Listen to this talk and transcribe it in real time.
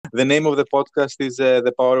The name of the podcast is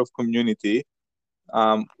The Power of Community,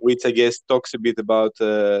 which I guess talks a bit about,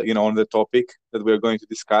 on the topic that we're going to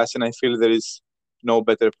discuss. And I feel there is no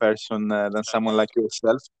better person than someone like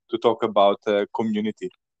yourself to talk about community.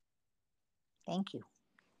 Thank you.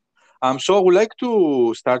 So I would like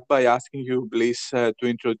to start by asking you, Bliss, to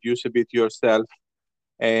introduce a bit yourself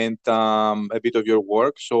and a bit of your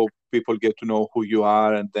work so people get to know who you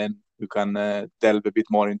are, and then you can delve a bit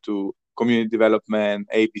more into community development,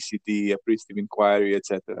 ABCD, appreciative inquiry,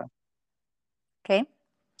 etc. Okay.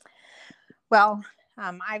 Well,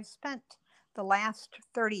 I've spent the last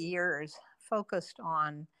 30 years focused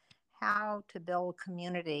on how to build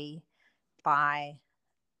community by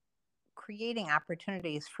creating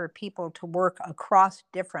opportunities for people to work across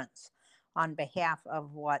difference on behalf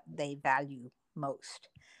of what they value most.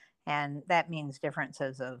 And that means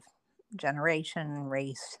differences of generation,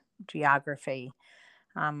 race, geography.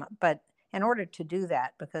 But in order to do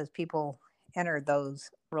that, because people enter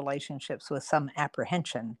those relationships with some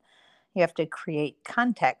apprehension, you have to create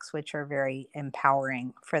contexts which are very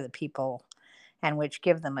empowering for the people and which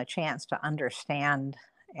give them a chance to understand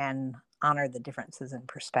and honor the differences in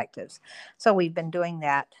perspectives. So we've been doing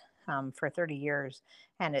that for 30 years,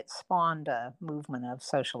 and it spawned a movement of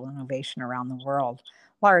social innovation around the world,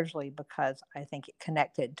 largely because I think it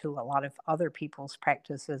connected to a lot of other people's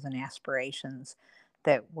practices and aspirations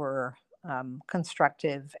that were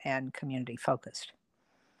constructive and community focused.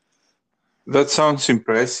 That sounds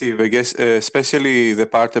impressive. I guess, especially the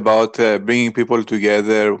part about bringing people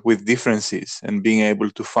together with differences and being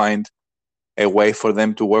able to find a way for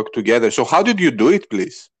them to work together. So, how did you do it,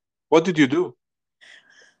 please? What did you do?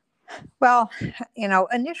 Well,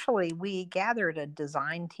 initially we gathered a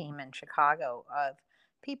design team in Chicago of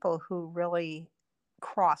people who really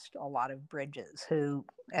crossed a lot of bridges, who,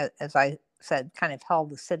 as I said, kind of held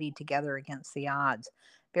the city together against the odds,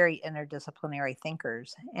 very interdisciplinary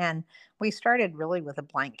thinkers. And we started really with a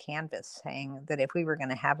blank canvas, saying that if we were going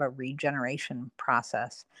to have a regeneration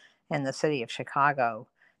process in the city of Chicago,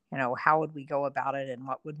 how would we go about it and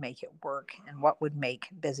what would make it work and what would make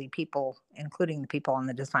busy people, including the people on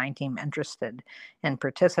the design team, interested in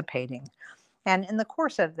participating. And in the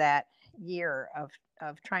course of that year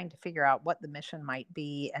of trying to figure out what the mission might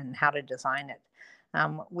be and how to design it,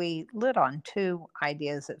 we lit on two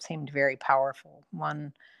ideas that seemed very powerful.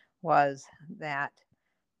 One was that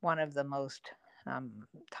one of the most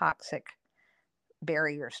toxic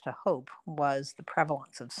barriers to hope was the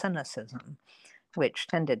prevalence of cynicism, which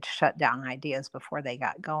tended to shut down ideas before they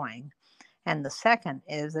got going. And the second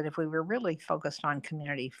is that if we were really focused on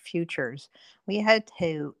community futures, we had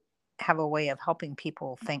to have a way of helping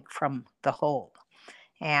people think from the whole.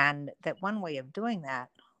 And that one way of doing that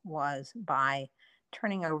was by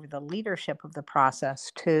turning over the leadership of the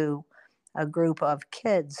process to a group of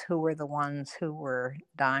kids who were the ones who were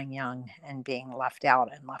dying young and being left out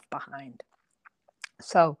and left behind.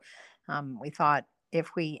 So we thought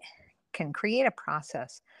if we can create a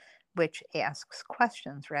process which asks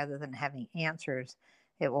questions rather than having answers,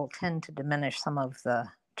 it will tend to diminish some of the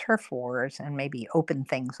turf wars and maybe open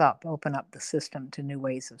things up, open up the system to new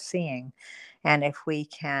ways of seeing. And if we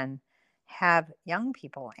can have young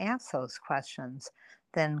people ask those questions,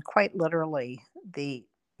 then quite literally the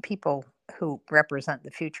people who represent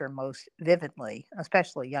the future most vividly,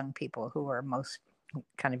 especially young people who are most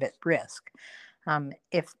kind of at risk.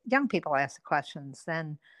 If young people ask the questions,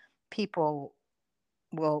 then people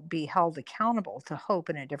will be held accountable to hope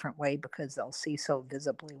in a different way because they'll see so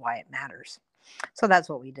visibly why it matters. So that's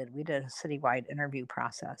what we did. We did a citywide interview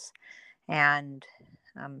process. And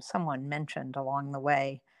someone mentioned along the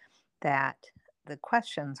way that the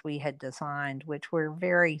questions we had designed, which were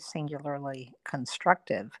very singularly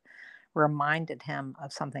constructive, reminded him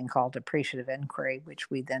of something called appreciative inquiry, which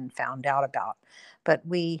we then found out about. But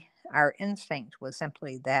our instinct was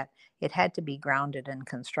simply that it had to be grounded in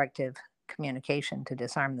constructive communication to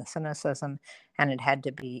disarm the cynicism, and it had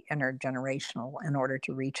to be intergenerational in order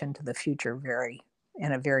to reach into the future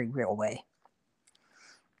in a very real way.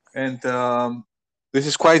 And this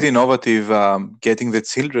is quite innovative, getting the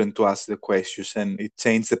children to ask the questions, and it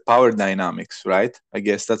changed the power dynamics, right? I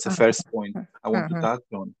guess that's the first point I want to touch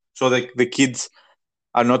on. So the kids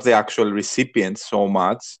are not the actual recipients so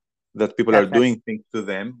much that people are That's right. doing things to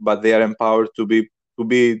them, but they are empowered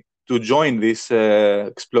to join this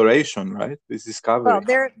exploration, right? This Well,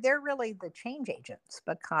 discovery. they're really the change agents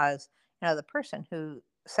because the person who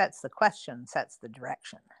sets the question sets the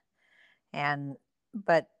direction. And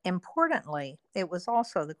but importantly, it was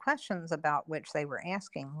also the questions about which they were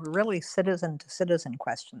asking were really citizen to citizen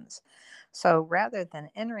questions. So rather than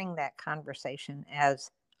entering that conversation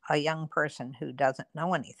as a young person who doesn't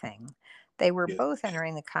know anything. They were Yes. both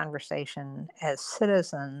entering the conversation as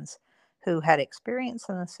citizens who had experience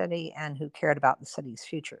in the city and who cared about the city's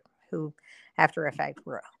future, who, after effect,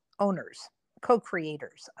 were owners,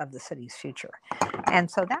 co-creators of the city's future.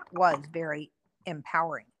 And so that was very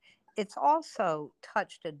empowering. It's also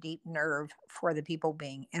touched a deep nerve for the people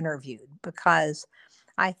being interviewed, because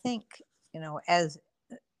I think, as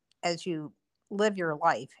you live your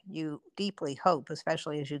life, you deeply hope,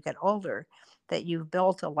 especially as you get older, that you've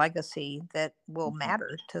built a legacy that will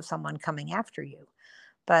matter to someone coming after you.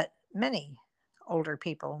 But many older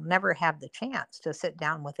people never have the chance to sit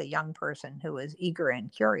down with a young person who is eager and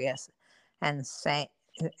curious and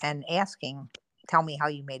asking, tell me how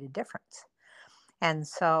you made a difference. And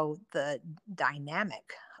so the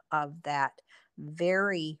dynamic of that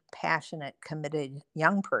very passionate, committed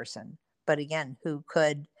young person, but again, who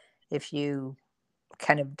could, if you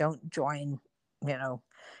kind of don't join, you know,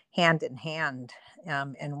 hand in hand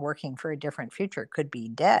in working for a different future, could be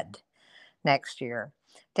dead next year.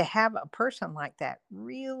 To have a person like that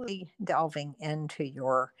really delving into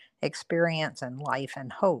your experience and life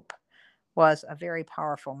and hope was a very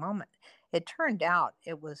powerful moment. It turned out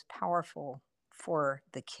it was powerful for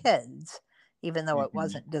the kids, even though it Mm-hmm.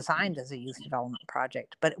 wasn't designed as a youth development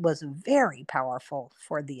project, but it was very powerful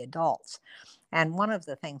for the adults. And one of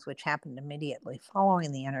the things which happened immediately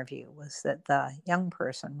following the interview was that the young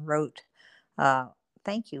person wrote a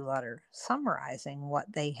thank you letter summarizing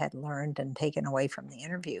what they had learned and taken away from the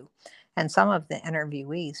interview. And some of the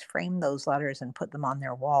interviewees framed those letters and put them on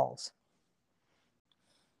their walls.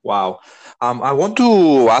 Wow. I want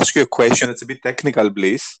to ask you a question that's a bit technical,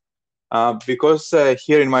 Bliss, because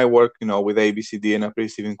here in my work, with ABCD and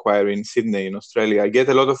Appreciative Inquiry in Sydney, in Australia, I get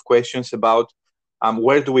a lot of questions about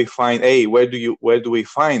where do we find, where do we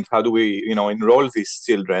find, how do we, enroll these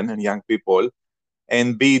children and young people,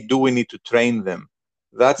 and B, do we need to train them?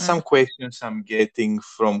 That's some questions I'm getting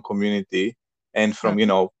from community and from,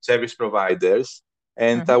 service providers.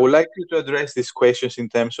 And I would like you to address these questions in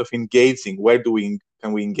terms of engaging. Where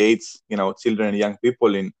can we engage, children and young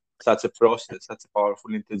people in such a process, such a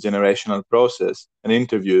powerful intergenerational process and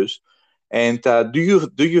interviews? And do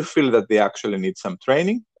you feel that they actually need some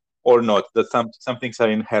training or not? That some things are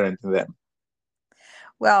inherent in them?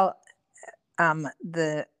 Well,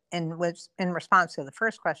 in response to the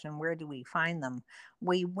first question, where do we find them?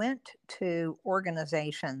 We went to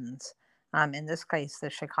organizations. In this case, the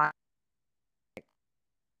Chicago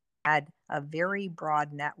had a very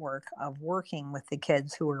broad network of working with the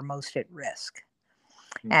kids who were most at risk.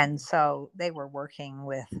 And so they were working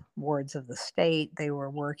with wards of the state. They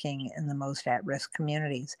were working in the most at-risk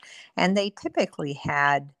communities. And they typically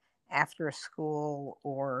had after school,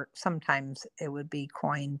 or sometimes it would be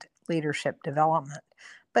coined leadership development,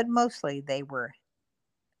 but mostly they were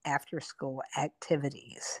after school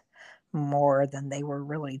activities more than they were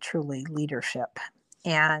really truly leadership.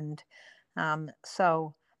 And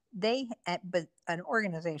so but an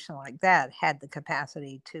organization like that had the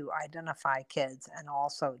capacity to identify kids and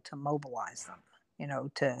also to mobilize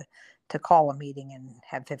them, to call a meeting and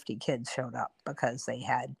have 50 kids showed up because they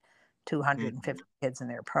had 250 kids in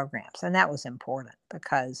their programs. And that was important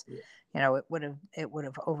because, it would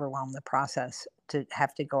have overwhelmed the process to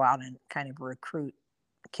have to go out and kind of recruit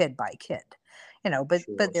kid by kid.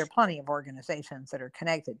 But there are plenty of organizations that are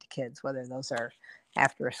connected to kids, whether those are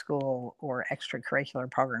after school or extracurricular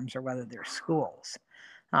programs or whether they're schools.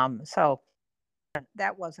 So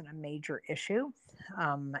that wasn't a major issue.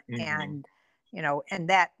 And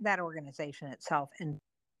that organization itself and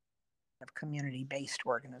of community-based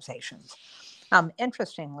organizations.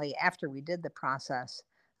 Interestingly, after we did the process,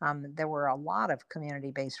 there were a lot of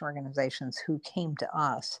community-based organizations who came to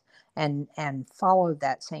us and followed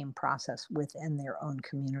that same process within their own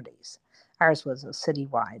communities. Ours was a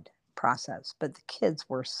citywide process, but the kids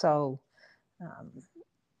were so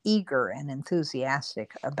eager and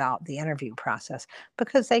enthusiastic about the interview process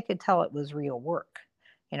because they could tell it was real work.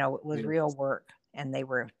 It was real work, and they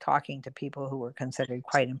were talking to people who were considered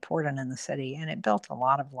quite important in the city, and it built a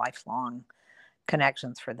lot of lifelong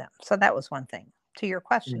connections for them. So that was one thing. To your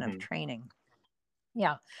question of training,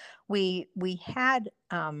 yeah, we had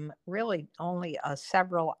really only a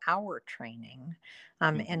several hour training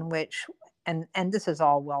in which, and this is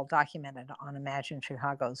all well documented on Imagine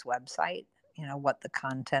Chicago's website, what the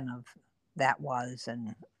content of that was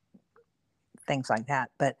and things like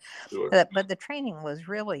that. But the training was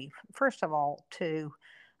really, first of all, to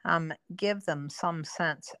give them some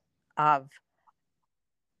sense of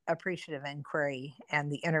appreciative inquiry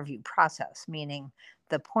and the interview process, meaning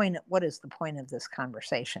what is the point of this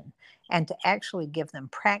conversation, and to actually give them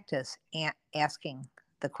practice asking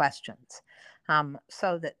the questions,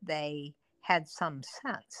 so that they had some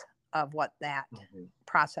sense of what that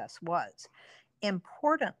process was.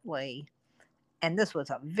 Importantly, and this was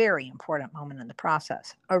a very important moment in the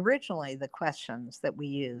process, originally the questions that we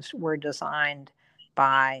used were designed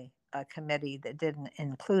by a committee that didn't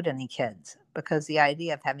include any kids, because the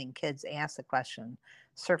idea of having kids ask the question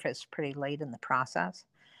surfaced pretty late in the process.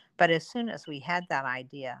 But as soon as we had that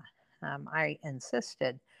idea, I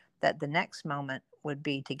insisted that the next moment would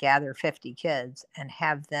be to gather 50 kids and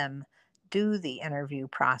have them do the interview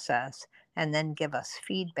process and then give us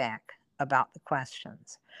feedback about the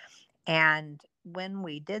questions. And when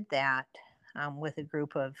we did that, with a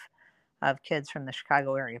group of kids from the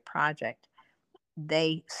Chicago Area Project,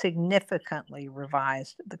 they significantly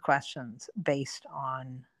revised the questions based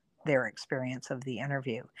on their experience of the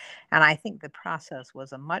interview. And I think the process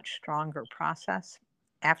was a much stronger process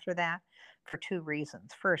after that for two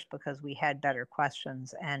reasons. First, because we had better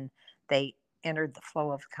questions and they entered the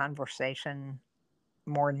flow of conversation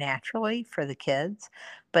more naturally for the kids.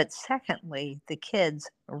 But secondly, the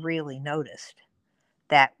kids really noticed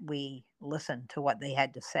that we listened to what they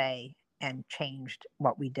had to say and changed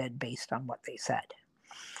what we did based on what they said.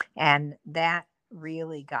 And that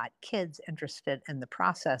really got kids interested in the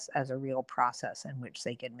process as a real process in which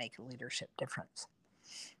they could make a leadership difference.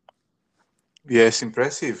 Yes,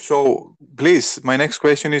 impressive. So, Bliss, my next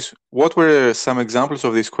question is, what were some examples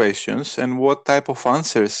of these questions and what type of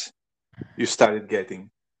answers you started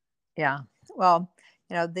getting? Yeah. Well,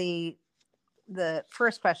 the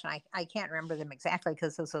first question, I can't remember them exactly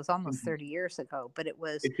because this was almost 30 years ago, but it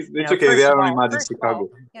was, It's okay. They are only mad in first of all,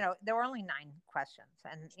 Chicago. there were only 9 questions.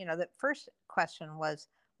 And, the first question was,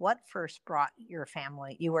 what first brought you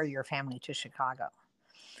or your family to Chicago?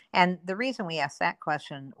 And the reason we asked that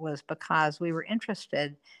question was because we were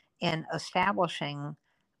interested in establishing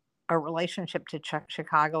a relationship to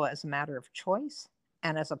Chicago as a matter of choice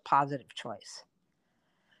and as a positive choice.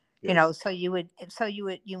 Yes. So you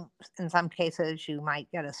in some cases you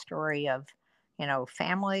might get a story of,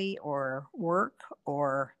 family or work,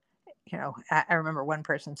 or, I remember one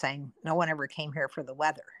person saying no one ever came here for the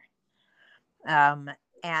weather.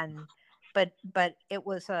 And but it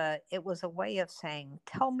was a way of saying,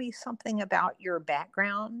 tell me something about your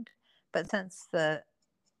background. But since the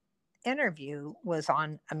interview was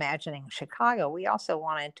on imagining Chicago, we also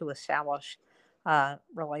wanted to establish a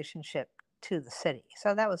relationship to the city.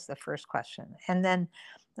 So that was the first question. And then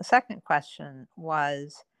the second question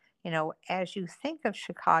was, as you think of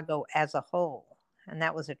Chicago as a whole, and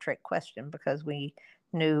that was a trick question because we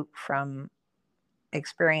knew from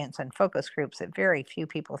experience and focus groups that very few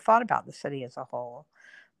people thought about the city as a whole.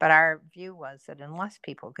 But our view was that unless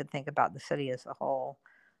people could think about the city as a whole,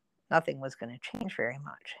 nothing was going to change very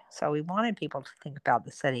much. So we wanted people to think about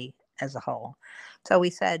the city as a whole. So we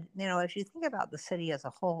said, as you think about the city as a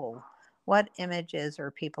whole, what images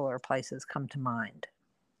or people or places come to mind?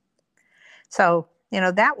 So,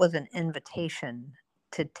 that was an invitation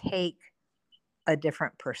to take a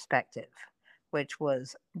different perspective, which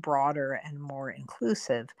was broader and more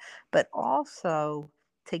inclusive, but also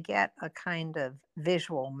to get a kind of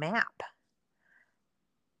visual map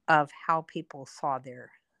of how people saw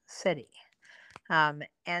their city.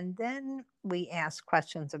 And then we asked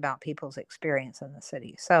questions about people's experience in the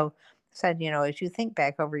city. So said, as you think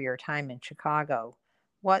back over your time in Chicago,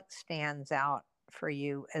 what stands out for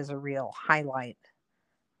you as a real highlight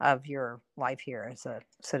of your life here as a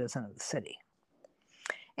citizen of the city?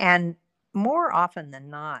 And more often than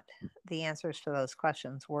not, the answers to those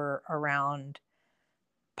questions were around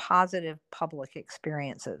positive public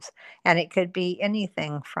experiences. And it could be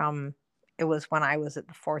anything from, it was when I was at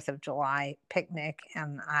the 4th of July picnic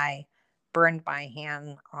and I burned my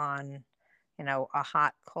hand on, a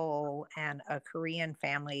hot coal, and a Korean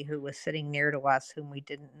family who was sitting near to us whom we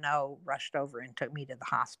didn't know rushed over and took me to the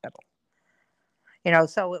hospital.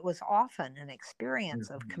 So it was often an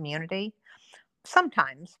experience of community.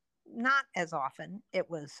 Sometimes, not as often, it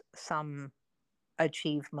was some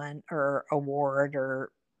achievement or award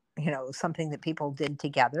or, something that people did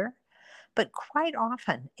together. But quite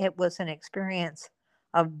often it was an experience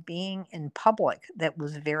of being in public that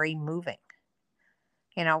was very moving,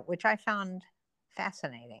 which I found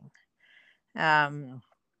fascinating, because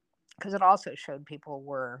it also showed people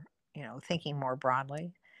were, thinking more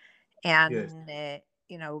broadly. Yes. And,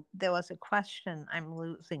 there was a question, I'm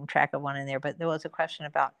losing track of one in there, but there was a question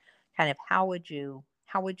about kind of how would you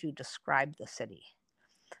describe the city?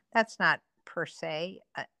 That's not per se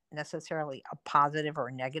necessarily a positive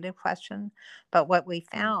or negative question. But what we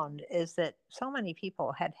found is that so many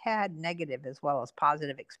people had had negative as well as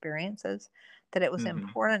positive experiences that it was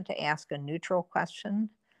important to ask a neutral question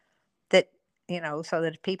that, so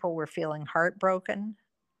that if people were feeling heartbroken,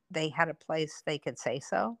 they had a place they could say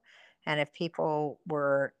so. And if people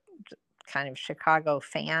were kind of Chicago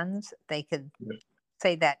fans, they could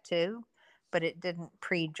say that too, but it didn't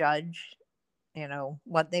prejudge,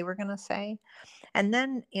 what they were going to say. And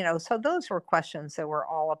then, so those were questions that were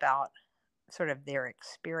all about sort of their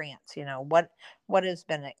experience. What has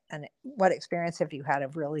been what experience have you had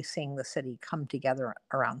of really seeing the city come together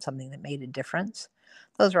around something that made a difference?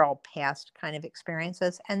 Those are all past kind of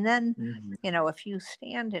experiences. And then, if you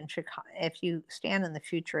stand in Chicago, if you stand in the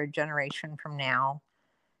future a generation from now,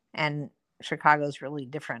 and Chicago's really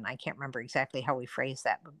different. I can't remember exactly how we phrased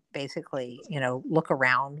that, but basically, look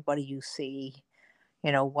around. What do you see?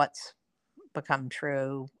 What's become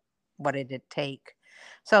true? What did it take?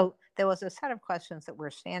 So there was a set of questions that were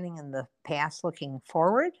standing in the past, looking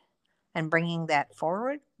forward and bringing that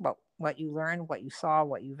forward, what you learned, what you saw,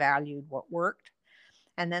 what you valued, what worked.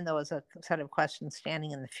 And then there was a set of questions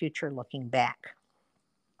standing in the future, looking back,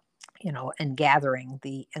 and gathering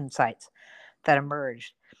the insights that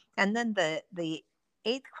emerged. And then the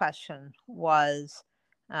eighth question was,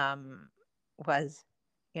 as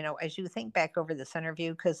you think back over this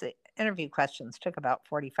interview, because the interview questions took about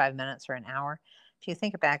 45 minutes or an hour. If you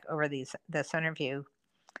think back over this interview,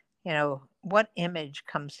 what image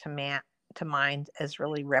comes to mind as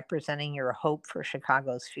really representing your hope for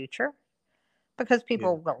Chicago's future? Because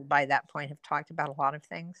people will, by that point, have talked about a lot of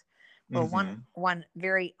things. Well, one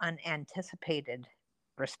very unanticipated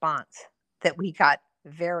response that we got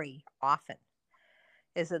very often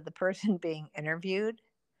is that the person being interviewed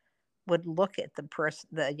would look at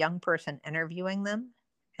the young person interviewing them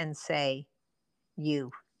and say,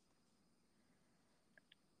 "You,"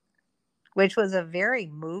 which was a very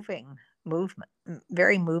moving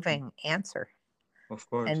answer. Of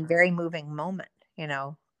course. And very moving moment,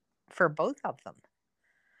 for both of them.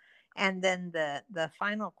 And then the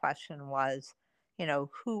final question was,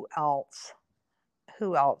 who else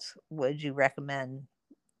would you recommend,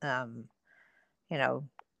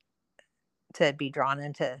 to be drawn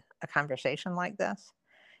into a conversation like this?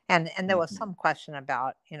 And there was some question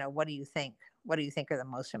about, what do you think are the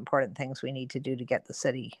most important things we need to do to get the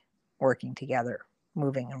city working together,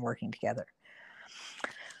 moving and working together?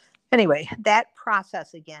 Anyway, that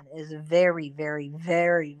process, again, is very, very,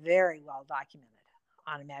 very, very well documented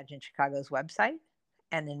on Imagine Chicago's website.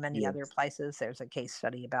 And in many other places, there's a case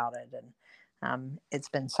study about it. And it's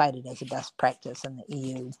been cited as a best practice in the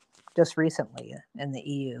EU, just recently in the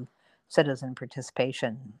EU citizen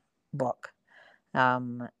participation book.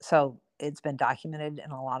 So it's been documented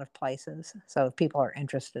in a lot of places. So if people are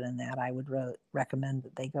interested in that, I would recommend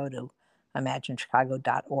that they go to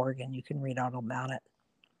imaginechicago.org and you can read all about it.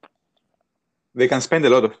 They can spend a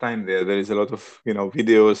lot of time there. There is a lot of,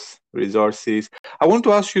 videos, resources. I want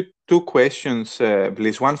to ask you two questions,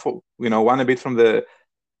 Bliss. One for, one a bit from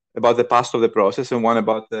about the past of the process and one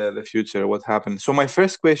about the future, what happened. So my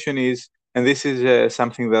first question is, and this is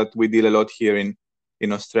something that we deal a lot here in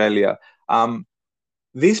Australia.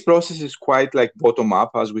 This process is quite like bottom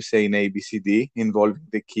up, as we say in ABCD, involving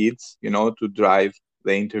the kids, to drive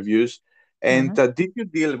the interviews. And did you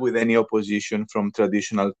deal with any opposition from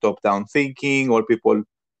traditional top-down thinking or people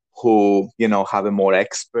who, have a more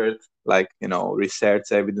expert, like,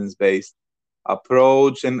 research, evidence-based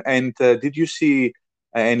approach? And did you see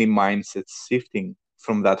any mindset shifting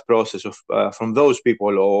from that process of from those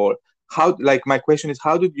people? Or how, like, my question is,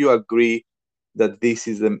 how did you agree that this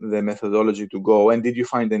is the methodology to go? And did you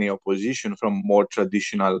find any opposition from more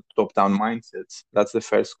traditional top-down mindsets? That's the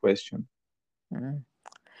first question.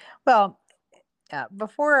 Well,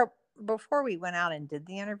 before we went out and did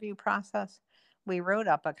the interview process, we wrote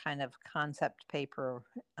up a kind of concept paper,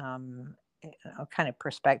 kind of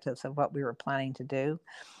perspectives of what we were planning to do.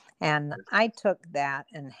 And I took that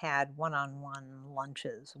and had one-on-one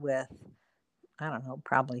lunches with, I don't know,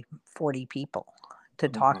 probably 40 people to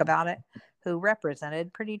talk about it, who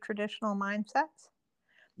represented pretty traditional mindsets.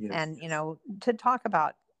 And, to talk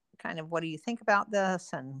about kind of, what do you think about this?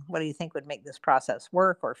 And what do you think would make this process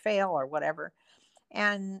work or fail or whatever?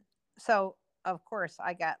 And so, of course,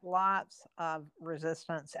 I got lots of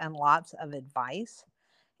resistance and lots of advice.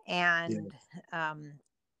 And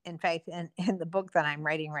in fact, in the book that I'm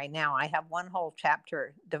writing right now, I have one whole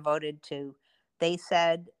chapter devoted to, they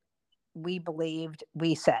said, we believed,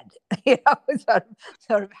 we said,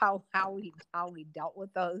 sort of how we dealt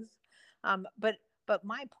with those. But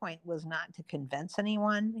my point was not to convince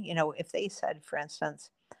anyone. If they said, for instance,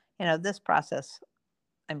 this process,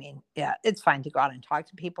 I mean, yeah, it's fine to go out and talk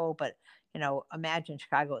to people, but imagine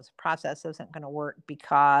Chicago as a process isn't going to work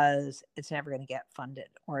because it's never going to get funded,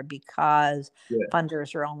 or because Yeah.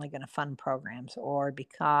 funders are only going to fund programs, or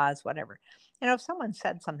because whatever. If someone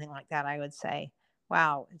said something like that, I would say,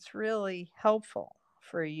 wow, it's really helpful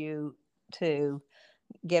for you to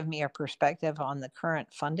give me a perspective on the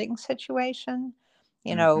current funding situation.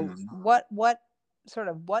 What sort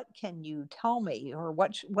of, what can you tell me, or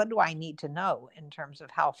what do I need to know in terms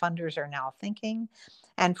of how funders are now thinking?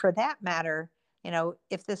 And for that matter,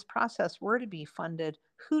 if this process were to be funded,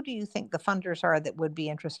 who do you think the funders are that would be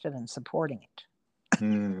interested in supporting it?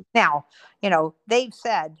 Now, they've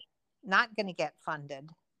said not going to get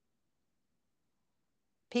funded.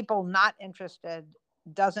 People not interested,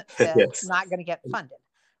 doesn't fit, Yes. not going to get funded.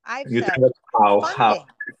 I've You said talk about how.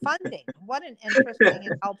 funding. What an interesting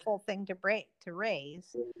and helpful thing to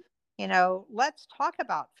raise. Let's talk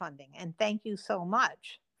about funding. And thank you so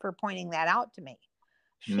much for pointing that out to me.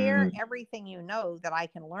 Share everything you know that I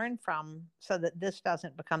can learn from, so that this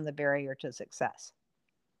doesn't become the barrier to success.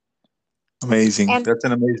 Amazing. And That's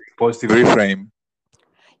an amazing positive reframe.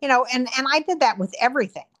 and I did that with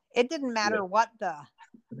everything. It didn't Yeah. matter what I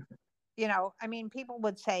mean, people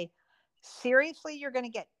would say, seriously, you're going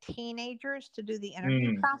to get teenagers to do the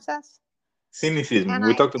interview process? Cynicism. And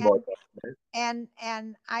We I talked about that. Right?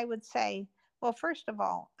 and I would say, well, first of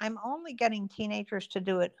all, I'm only getting teenagers to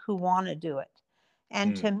do it who want to do it.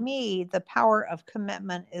 And to me, the power of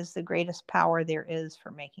commitment is the greatest power there is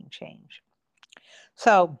for making change.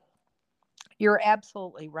 So you're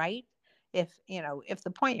absolutely right. If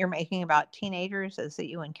the point you're making about teenagers is that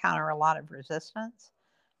you encounter a lot of resistance,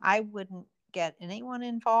 I wouldn't get anyone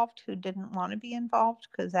involved who didn't want to be involved,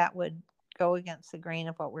 because that would go against the grain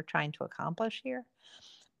of what we're trying to accomplish here.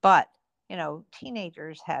 But,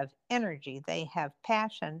 teenagers have energy, they have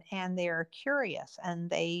passion, and they're curious, and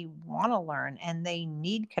they want to learn, and they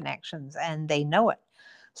need connections, and they know it.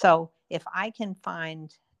 So if I can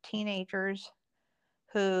find teenagers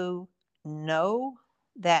who know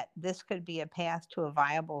that this could be a path to a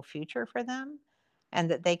viable future for them, and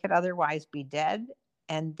that they could otherwise be dead,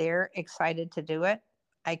 and they're excited to do it,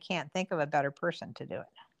 I can't think of a better person to do it.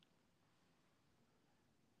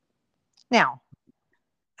 Now,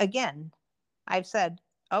 again, I've said,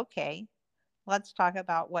 okay, let's talk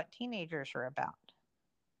about what teenagers are about.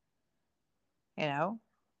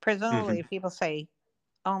 Presumably, if people say,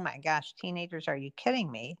 oh my gosh, teenagers, are you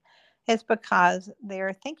kidding me? It's because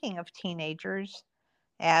they're thinking of teenagers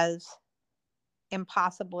as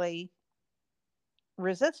impossibly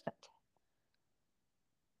resistant.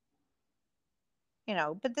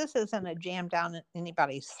 But this isn't a jam down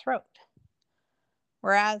anybody's throat.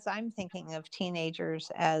 Whereas I'm thinking of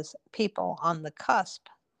teenagers as people on the cusp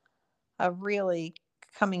of really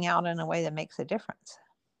coming out in a way that makes a difference.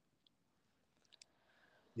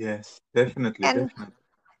 Yes, definitely, And definitely.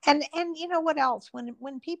 and what else?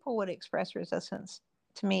 When people would express resistance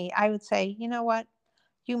to me, I would say, you know what?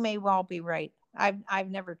 You may well be right. I've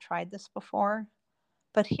never tried this before,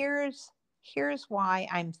 but here's why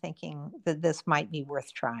I'm thinking that this might be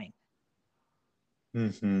worth trying.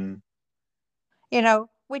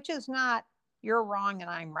 Which is not, you're wrong and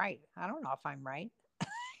I'm right. I don't know if I'm right.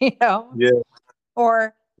 you know Yeah.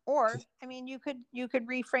 or I mean, you could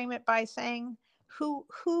reframe it by saying, who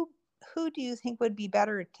do you think would be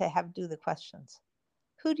better to have do the questions?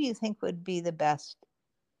 Who do you think would be the best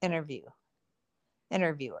interviewer? And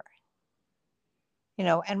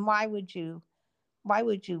why would you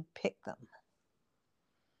pick them?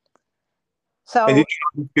 And did So, you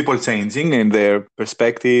notice people changing in their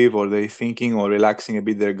perspective, or their thinking, or relaxing a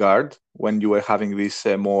bit their guard when you were having these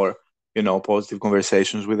more, positive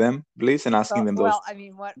conversations with them, Bliss, and asking them those? well, I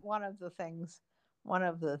mean, one of the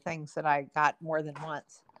things that I got more than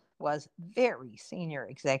once was very senior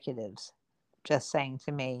executives just saying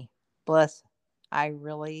to me, Bliss, I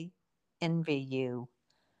really envy you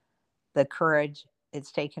the courage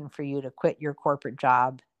it's taken for you to quit your corporate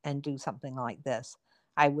job and do something like this.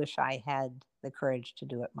 I wish I had the courage to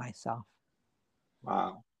do it myself.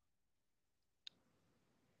 Wow,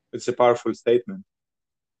 it's a powerful statement.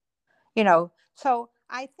 So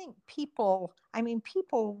I think people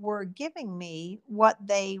were giving me what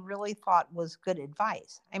they really thought was good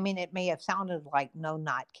advice. I mean, it may have sounded like no,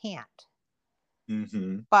 not, can't,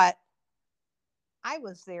 but I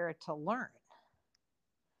was there to learn.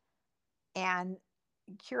 And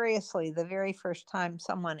curiously, the very first time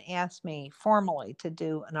someone asked me formally to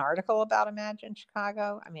do an article about Imagine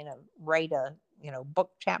Chicago, write a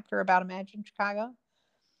book chapter about Imagine Chicago,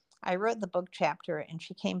 I wrote the book chapter, and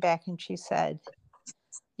she came back and she said,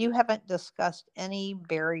 you haven't discussed any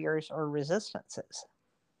barriers or resistances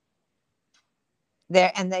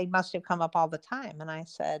there, and they must have come up all the time. And I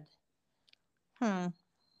said,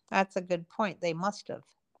 that's a good point. They must have.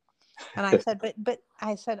 And I said, but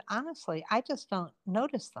I said, honestly, I just don't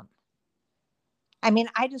notice them. I mean,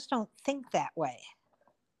 I just don't think that way.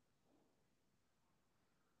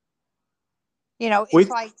 You know, it's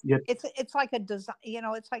like it's like a design. You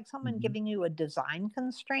know, it's like someone giving you a design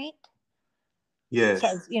constraint. Yes.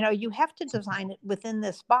 Says, you know, you have to design it within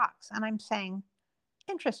this box. And I'm saying,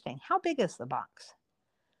 interesting. How big is the box?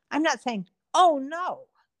 I'm not saying, oh no,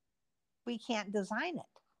 we can't design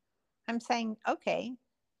it. I'm saying, okay,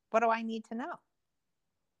 what do I need to know?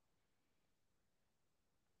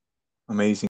 Amazing.